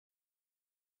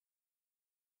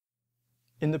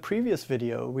In the previous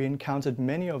video, we encountered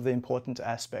many of the important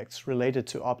aspects related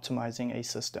to optimizing a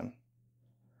system.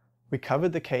 We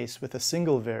covered the case with a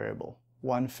single variable,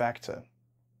 one factor.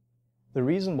 The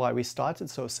reason why we started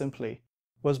so simply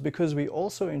was because we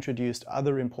also introduced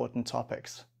other important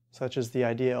topics, such as the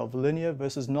idea of linear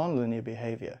versus nonlinear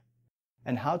behavior,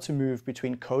 and how to move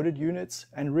between coded units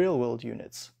and real-world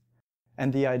units,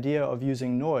 and the idea of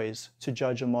using noise to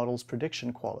judge a model's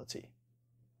prediction quality.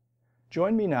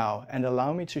 Join me now and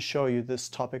allow me to show you this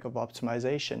topic of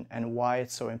optimization and why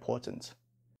it's so important.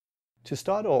 To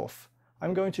start off,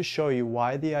 I'm going to show you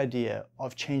why the idea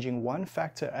of changing one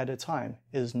factor at a time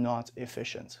is not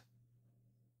efficient.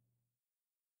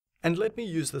 And let me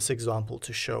use this example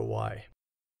to show why.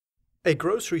 A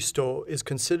grocery store is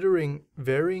considering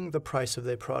varying the price of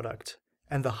their product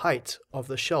and the height of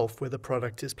the shelf where the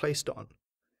product is placed on.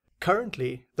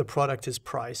 Currently, the product is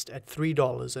priced at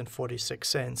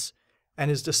 $3.46 and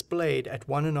is displayed at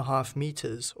 1.5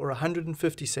 meters or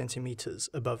 150 centimeters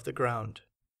above the ground.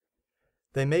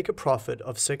 They make a profit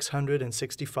of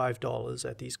 $665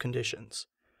 at these conditions,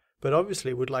 but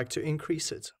obviously would like to increase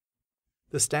it.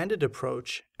 The standard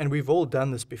approach, and we've all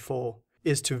done this before,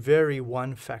 is to vary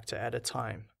one factor at a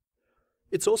time.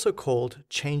 It's also called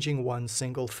changing one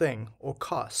single thing, or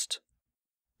cost.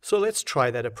 So let's try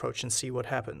that approach and see what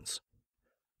happens.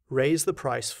 Raise the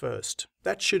price first.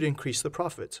 That should increase the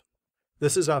profit.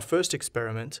 This is our first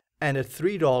experiment, and at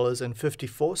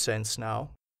 $3.54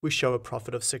 now, we show a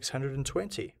profit of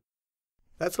 $620.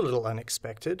 That's a little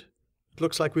unexpected. It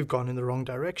looks like we've gone in the wrong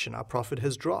direction. Our profit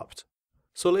has dropped.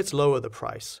 So let's lower the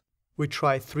price. We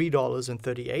try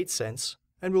 $3.38,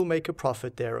 and we'll make a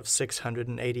profit there of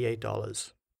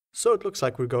 $688. So it looks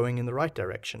like we're going in the right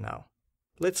direction now.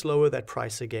 Let's lower that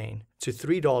price again to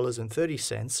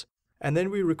 $3.30, and then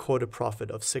we record a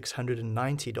profit of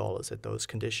 $690 at those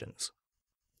conditions.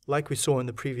 Like we saw in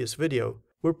the previous video,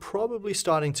 we're probably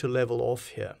starting to level off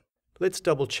here. Let's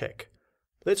double check.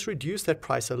 Let's reduce that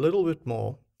price a little bit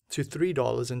more to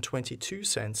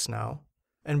 $3.22 now,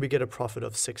 and we get a profit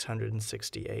of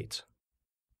 $668.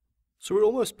 So we're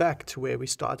almost back to where we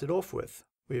started off with.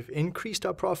 We've increased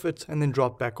our profit and then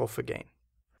dropped back off again.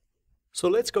 So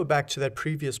let's go back to that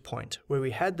previous point where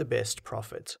we had the best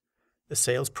profit, a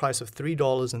sales price of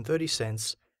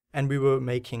 $3.30, and we were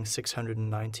making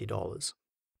 $690.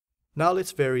 Now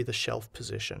let's vary the shelf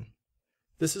position.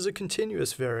 This is a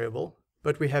continuous variable,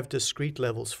 but we have discrete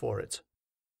levels for it.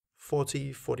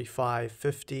 40, 45,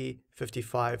 50,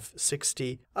 55,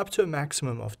 60, up to a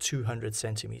maximum of 200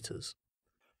 centimeters.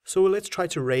 So let's try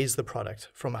to raise the product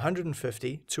from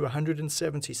 150 to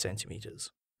 170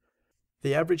 centimeters.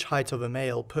 The average height of a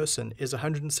male person is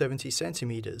 170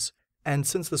 centimeters, and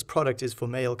since this product is for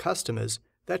male customers,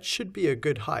 that should be a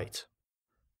good height.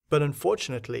 But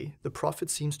unfortunately, the profit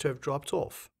seems to have dropped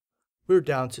off. We're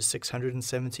down to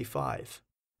 675.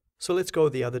 So let's go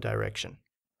the other direction.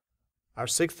 Our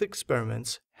sixth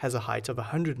experiment has a height of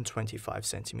 125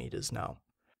 centimeters now,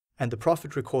 and the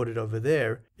profit recorded over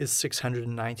there is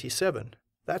 697.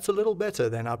 That's a little better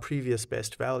than our previous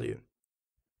best value.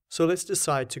 So let's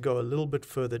decide to go a little bit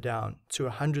further down to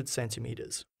 100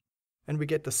 centimeters, and we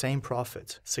get the same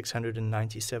profit,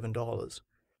 $697. It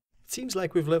seems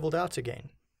like we've leveled out again.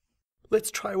 Let's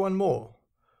try one more.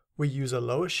 We use a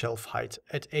lower shelf height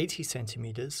at 80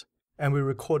 centimeters, and we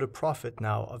record a profit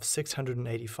now of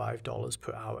 $685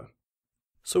 per hour.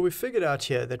 So we figured out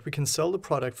here that we can sell the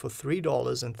product for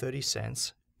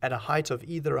 $3.30 at a height of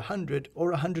either 100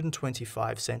 or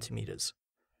 125 centimeters.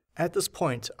 At this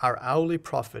point, our hourly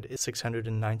profit is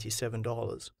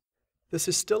 $697. This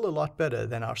is still a lot better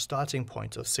than our starting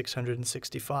point of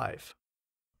 $665.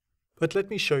 But let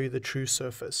me show you the true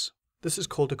surface. This is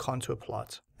called a contour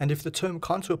plot, and if the term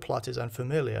contour plot is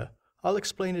unfamiliar, I'll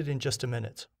explain it in just a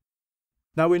minute.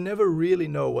 Now, we never really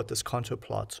know what this contour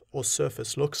plot or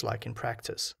surface looks like in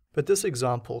practice, but this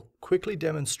example quickly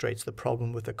demonstrates the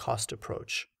problem with the cost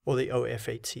approach, or the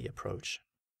OFAT approach.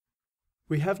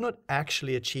 We have not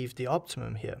actually achieved the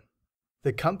optimum here.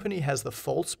 The company has the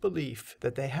false belief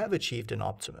that they have achieved an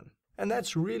optimum, and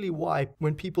that's really why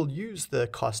when people use the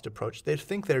cost approach, they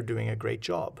think they're doing a great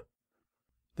job.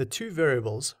 The two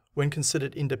variables, when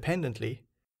considered independently,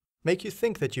 make you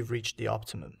think that you've reached the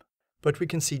optimum, but we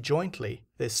can see jointly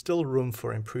there's still room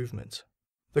for improvement.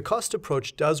 The cost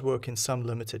approach does work in some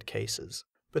limited cases,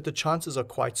 but the chances are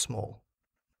quite small.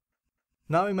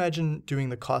 Now imagine doing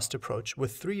the cost approach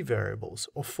with 3 variables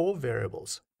or 4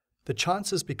 variables. The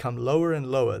chances become lower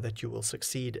and lower that you will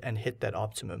succeed and hit that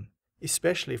optimum,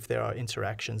 especially if there are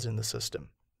interactions in the system.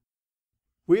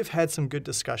 We have had some good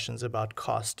discussions about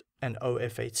cost and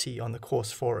OFAT on the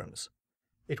course forums.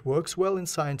 It works well in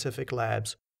scientific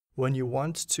labs when you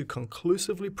want to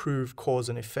conclusively prove cause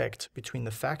and effect between the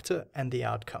factor and the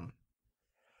outcome.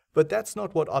 But that's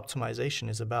not what optimization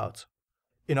is about.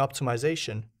 In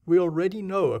optimization, we already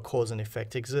know a cause and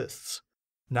effect exists.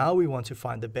 Now we want to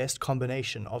find the best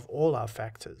combination of all our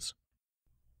factors.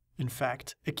 In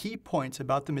fact, a key point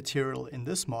about the material in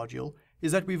this module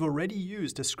is that we've already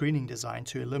used a screening design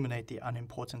to eliminate the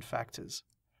unimportant factors.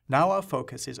 Now our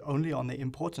focus is only on the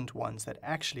important ones that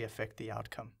actually affect the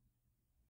outcome.